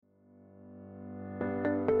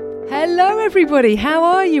Hello everybody, how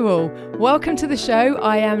are you all? Welcome to the show.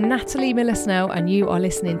 I am Natalie Miller-Snell and you are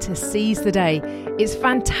listening to Seize the Day. It's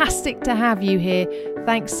fantastic to have you here.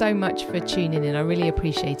 Thanks so much for tuning in, I really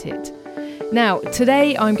appreciate it. Now,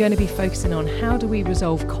 today I'm going to be focusing on how do we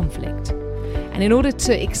resolve conflict. And in order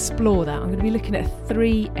to explore that, I'm going to be looking at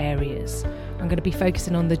 3 areas. I'm going to be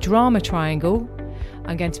focusing on the drama triangle.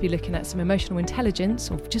 I'm going to be looking at some emotional intelligence,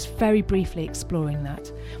 or just very briefly exploring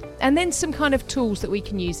that. And then some kind of tools that we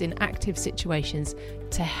can use in active situations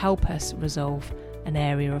to help us resolve an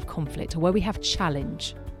area of conflict or where we have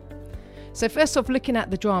challenge. So first off, looking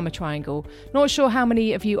at the drama triangle, not sure how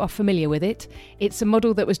many of you are familiar with it. It's a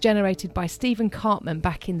model that was generated by Stephen Cartman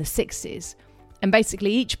back in the 60s. And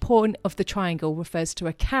basically each point of the triangle refers to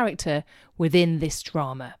a character within this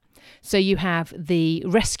drama. So you have the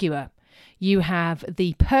rescuer, you have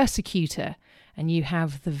the persecutor, and you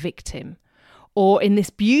have the victim. Or in this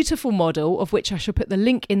beautiful model, of which I shall put the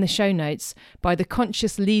link in the show notes, by the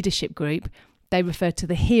Conscious Leadership Group, they refer to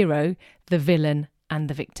the hero, the villain, and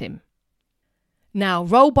the victim. Now,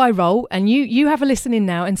 role by role, and you have a listen in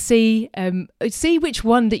now and see which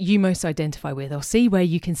one that you most identify with, or see where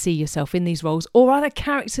you can see yourself in these roles, or other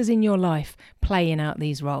characters in your life playing out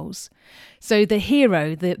these roles. So the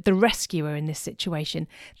hero, the rescuer in this situation,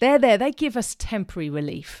 they're there. They give us temporary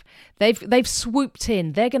relief. They've swooped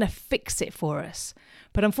in. They're going to fix it for us.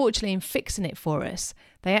 But unfortunately, in fixing it for us,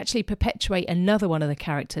 they actually perpetuate another one of the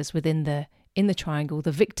characters in the triangle,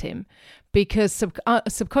 the victim, because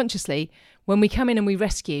subconsciously, when we come in and we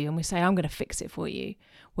rescue and we say, I'm going to fix it for you,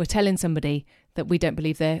 we're telling somebody that we don't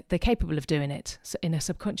believe they're capable of doing it in a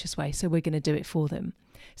subconscious way, so we're going to do it for them.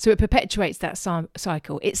 So it perpetuates that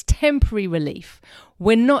cycle. It's temporary relief.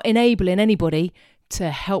 We're not enabling anybody to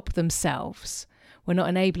help themselves. We're not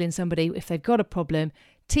enabling somebody, if they've got a problem,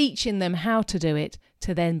 teaching them how to do it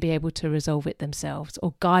to then be able to resolve it themselves,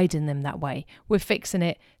 or guiding them that way. We're fixing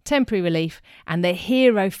it, temporary relief, and the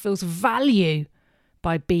hero feels value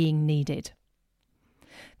by being needed.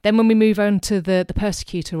 Then when we move on to the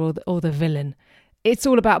persecutor or the villain, it's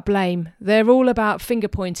all about blame. They're all about finger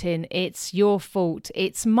pointing. It's your fault.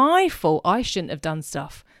 It's my fault. I shouldn't have done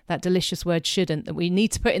stuff. That delicious word shouldn't, that we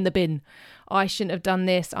need to put in the bin. I shouldn't have done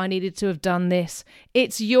this. I needed to have done this.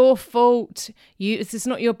 It's your fault. It's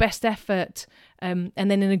not your best effort. And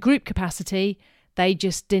then in a group capacity, they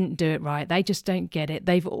just didn't do it right. They just don't get it.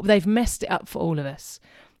 They've messed it up for all of us.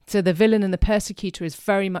 So the villain and the persecutor is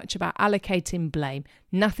very much about allocating blame,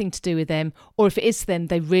 nothing to do with them. Or if it is them,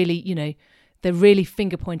 they're really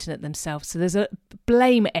finger pointing at themselves. So there's a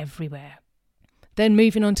blame everywhere. Then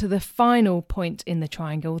moving on to the final point in the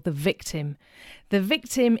triangle, the victim. The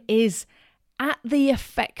victim is at the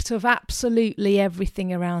effect of absolutely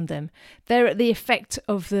everything around them. They're at the effect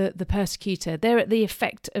of the persecutor. They're at the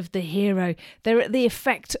effect of the hero. They're at the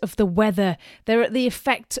effect of the weather. They're at the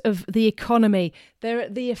effect of the economy. They're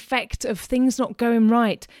at the effect of things not going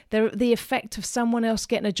right. They're at the effect of someone else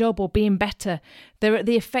getting a job or being better. They're at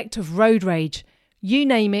the effect of road rage. You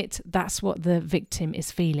name it, that's what the victim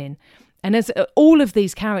is feeling. And as all of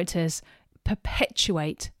these characters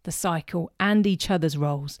perpetuate the cycle and each other's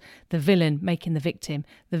roles, the villain making the victim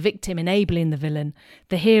enabling the villain,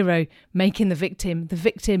 the hero making the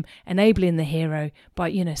victim enabling the hero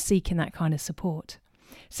by, seeking that kind of support.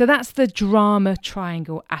 So that's the drama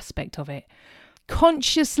triangle aspect of it.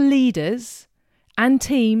 Conscious leaders and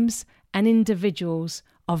teams and individuals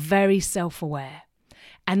are very self-aware.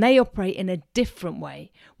 And they operate in a different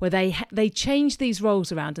way, where they change these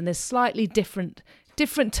roles around, and there's slightly different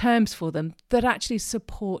terms for them that actually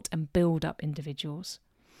support and build up individuals.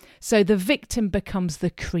 So the victim becomes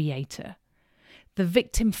the creator. The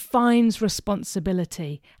victim finds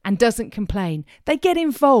responsibility and doesn't complain. They get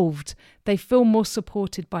involved. They feel more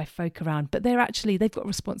supported by folk around, but they've got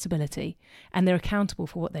responsibility and they're accountable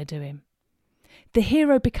for what they're doing. The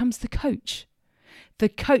hero becomes the coach. The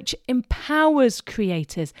coach empowers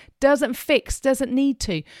creators, doesn't fix, doesn't need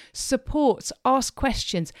to, supports, asks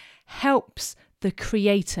questions, helps the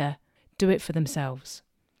creator do it for themselves.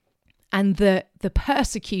 And the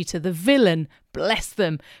persecutor, the villain, bless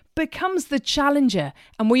them, becomes the challenger.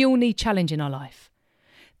 And we all need challenge in our life.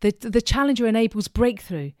 The challenger enables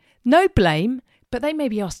breakthrough. No blame, but they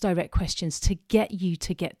maybe ask direct questions to get you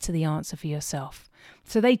to get to the answer for yourself.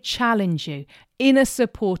 So they challenge you in a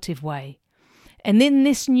supportive way. And in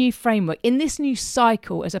this new framework, in this new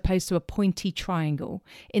cycle, as opposed to a pointy triangle,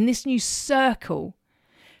 in this new circle,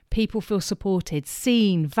 people feel supported,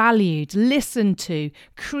 seen, valued, listened to,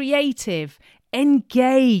 creative,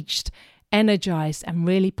 engaged, energized, and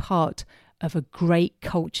really part of a great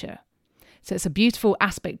culture. So it's a beautiful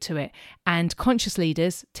aspect to it. And conscious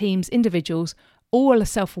leaders, teams, individuals all are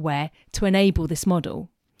self-aware to enable this model.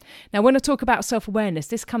 Now, when I talk about self-awareness,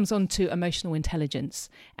 this comes on to emotional intelligence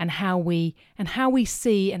and how we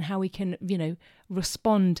see and how we can,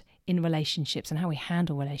 respond in relationships and how we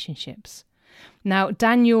handle relationships. Now,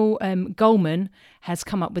 Daniel Goleman has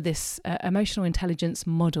come up with this emotional intelligence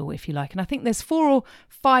model, if you like. And I think there's 4 or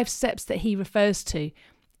 5 steps that he refers to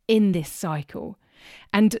in this cycle.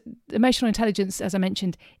 And emotional intelligence, as I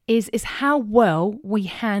mentioned, is how well we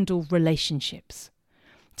handle relationships.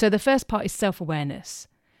 So the first part is self-awareness.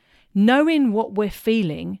 Knowing what we're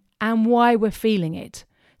feeling and why we're feeling it.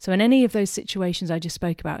 So in any of those situations I just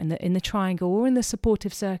spoke about, in the triangle or in the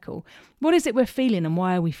supportive circle, what is it we're feeling and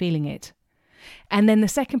why are we feeling it? And then the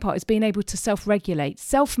second part is being able to self-regulate,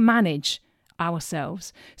 self-manage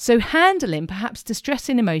ourselves. So handling perhaps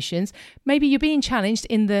distressing emotions, maybe you're being challenged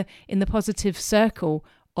in the positive circle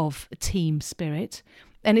of team spirit,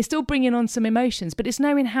 and it's still bringing on some emotions, but it's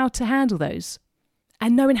knowing how to handle those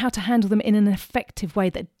and knowing how to handle them in an effective way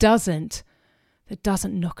that doesn't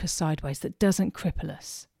knock us sideways, that doesn't cripple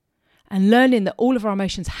us. And learning that all of our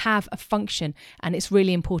emotions have a function and it's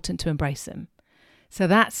really important to embrace them. So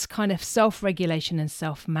that's kind of self-regulation and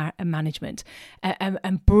self-management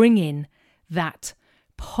and bringing that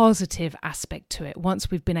positive aspect to it once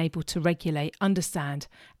we've been able to regulate, understand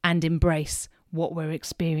and embrace what we're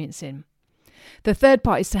experiencing. The third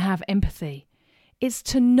part is to have empathy. It's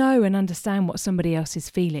to know and understand what somebody else is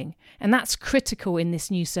feeling. And that's critical in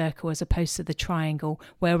this new circle as opposed to the triangle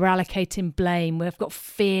where we're allocating blame, where we've got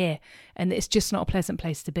fear, and it's just not a pleasant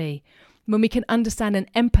place to be. When we can understand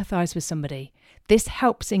and empathise with somebody, this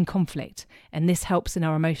helps in conflict and this helps in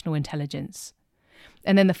our emotional intelligence.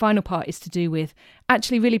 And then the final part is to do with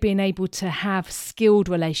actually really being able to have skilled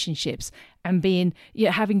relationships and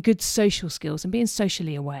having good social skills and being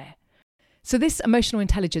socially aware. So this emotional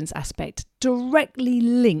intelligence aspect directly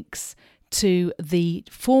links to the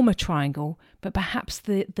former triangle, but perhaps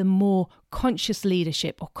the more conscious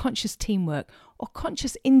leadership or conscious teamwork or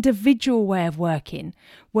conscious individual way of working,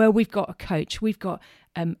 where we've got a coach, we've got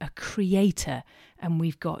a creator, and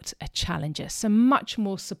we've got a challenger. So much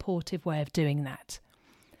more supportive way of doing that.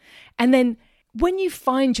 And then when you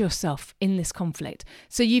find yourself in this conflict,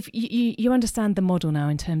 so you understand the model now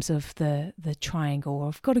in terms of the triangle, or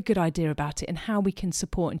I've got a good idea about it and how we can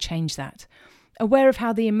support and change that. Aware of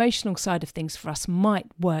how the emotional side of things for us might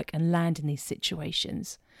work and land in these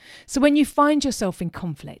situations. So when you find yourself in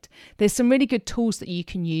conflict, there's some really good tools that you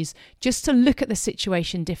can use just to look at the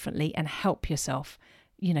situation differently and help yourself,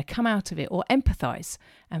 come out of it or empathize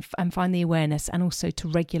and find the awareness, and also to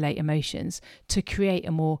regulate emotions to create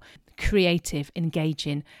a more creative,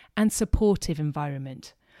 engaging and supportive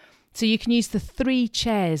environment. So you can use the 3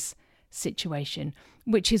 chairs situation,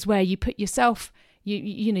 which is where you put yourself,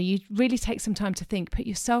 you really take some time to think, put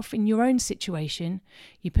yourself in your own situation,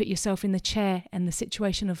 you put yourself in the chair and the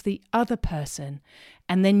situation of the other person,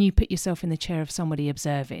 and then you put yourself in the chair of somebody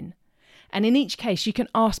observing. And in each case, you can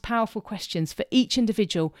ask powerful questions for each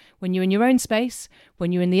individual when you're in your own space,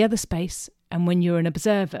 when you're in the other space, and when you're an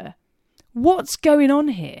observer. What's going on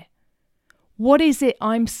here? What is it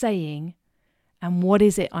I'm saying? And what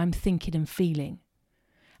is it I'm thinking and feeling?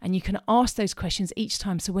 And you can ask those questions each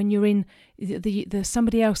time. So when you're in the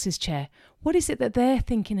somebody else's chair, what is it that they're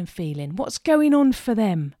thinking and feeling? What's going on for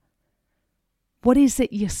them? What is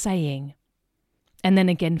it you're saying? And then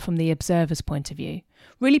again, from the observer's point of view,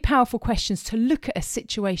 really powerful questions to look at a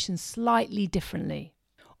situation slightly differently.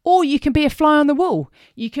 Or you can be a fly on the wall.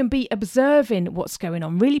 You can be observing what's going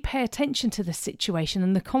on. Really pay attention to the situation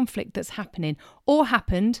and the conflict that's happening or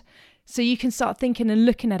happened. So you can start thinking and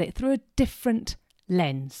looking at it through a different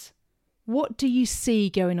lens. What do you see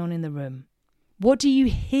going on in the room? What do you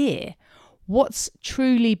hear? What's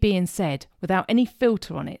truly being said without any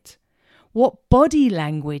filter on it? What body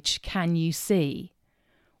language can you see?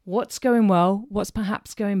 What's going well? What's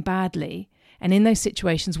perhaps going badly? And in those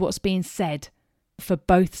situations, what's being said for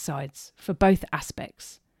both sides, for both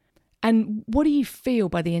aspects? And what do you feel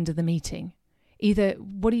by the end of the meeting? Either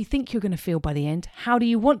what do you think you're going to feel by the end? How do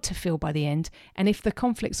you want to feel by the end? And if the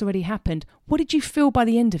conflict's already happened, what did you feel by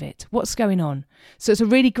the end of it? What's going on? So it's a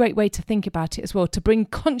really great way to think about it as well, to bring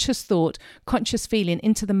conscious thought, conscious feeling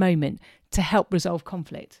into the moment to help resolve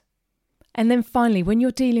conflict. And then finally, when you're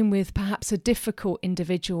dealing with perhaps a difficult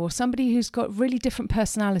individual or somebody who's got really different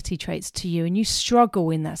personality traits to you and you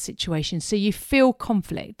struggle in that situation, so you feel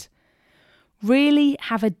conflict, really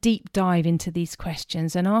have a deep dive into these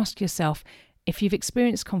questions and ask yourself, if you've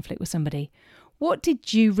experienced conflict with somebody, what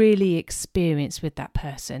did you really experience with that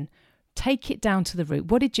person? Take it down to the root.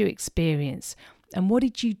 What did you experience? And what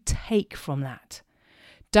did you take from that?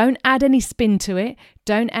 Don't add any spin to it.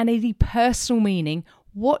 Don't add any personal meaning.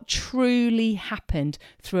 What truly happened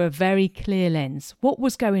through a very clear lens? What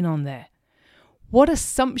was going on there? What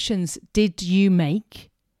assumptions did you make?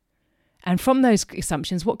 And from those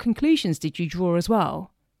assumptions, what conclusions did you draw as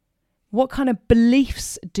well? What kind of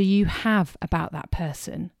beliefs do you have about that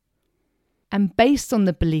person? And based on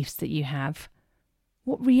the beliefs that you have,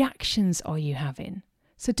 what reactions are you having?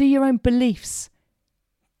 So do your own beliefs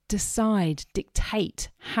dictate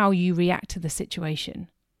how you react to the situation?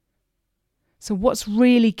 So what's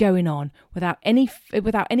really going on without any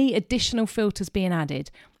additional filters being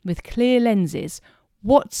added, with clear lenses?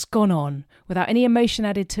 What's gone on without any emotion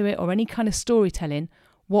added to it or any kind of storytelling?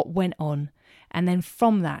 What went on? And then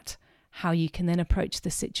from that, how you can then approach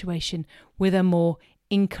the situation with a more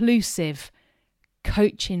inclusive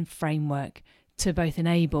coaching framework to both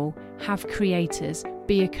enable, have creators,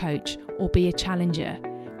 be a coach or be a challenger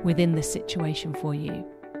within the situation for you.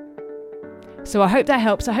 So I hope that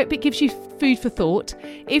helps. I hope it gives you food for thought.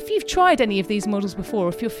 If you've tried any of these models before, or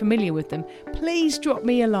if you're familiar with them, please drop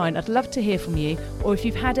me a line. I'd love to hear from you. Or if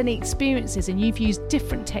you've had any experiences and you've used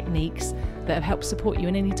different techniques that have helped support you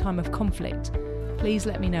in any time of conflict, please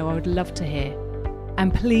let me know. I would love to hear.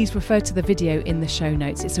 And please refer to the video in the show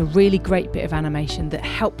notes. It's a really great bit of animation that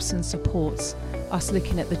helps and supports us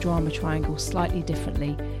looking at the drama triangle slightly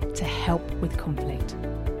differently to help with conflict.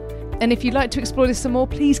 And if you'd like to explore this some more,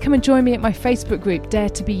 please come and join me at my Facebook group, Dare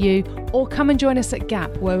to Be You, or come and join us at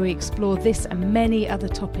Gap, where we explore this and many other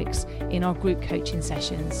topics in our group coaching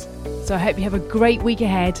sessions. So I hope you have a great week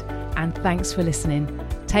ahead, and thanks for listening.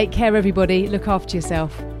 Take care, everybody. Look after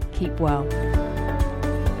yourself. Keep well.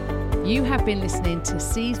 You have been listening to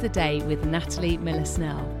Seize the Day with Natalie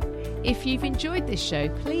Miller-Snell. If you've enjoyed this show,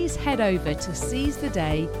 please head over to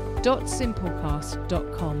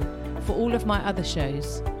seizetheday.simplecast.com for all of my other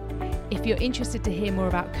shows. If you're interested to hear more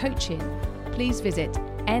about coaching, please visit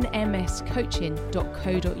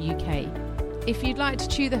nmscoaching.co.uk. If you'd like to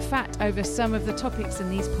chew the fat over some of the topics in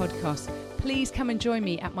these podcasts, please come and join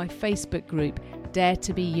me at my Facebook group, Dare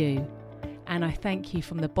to Be You. And I thank you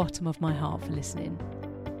from the bottom of my heart for listening.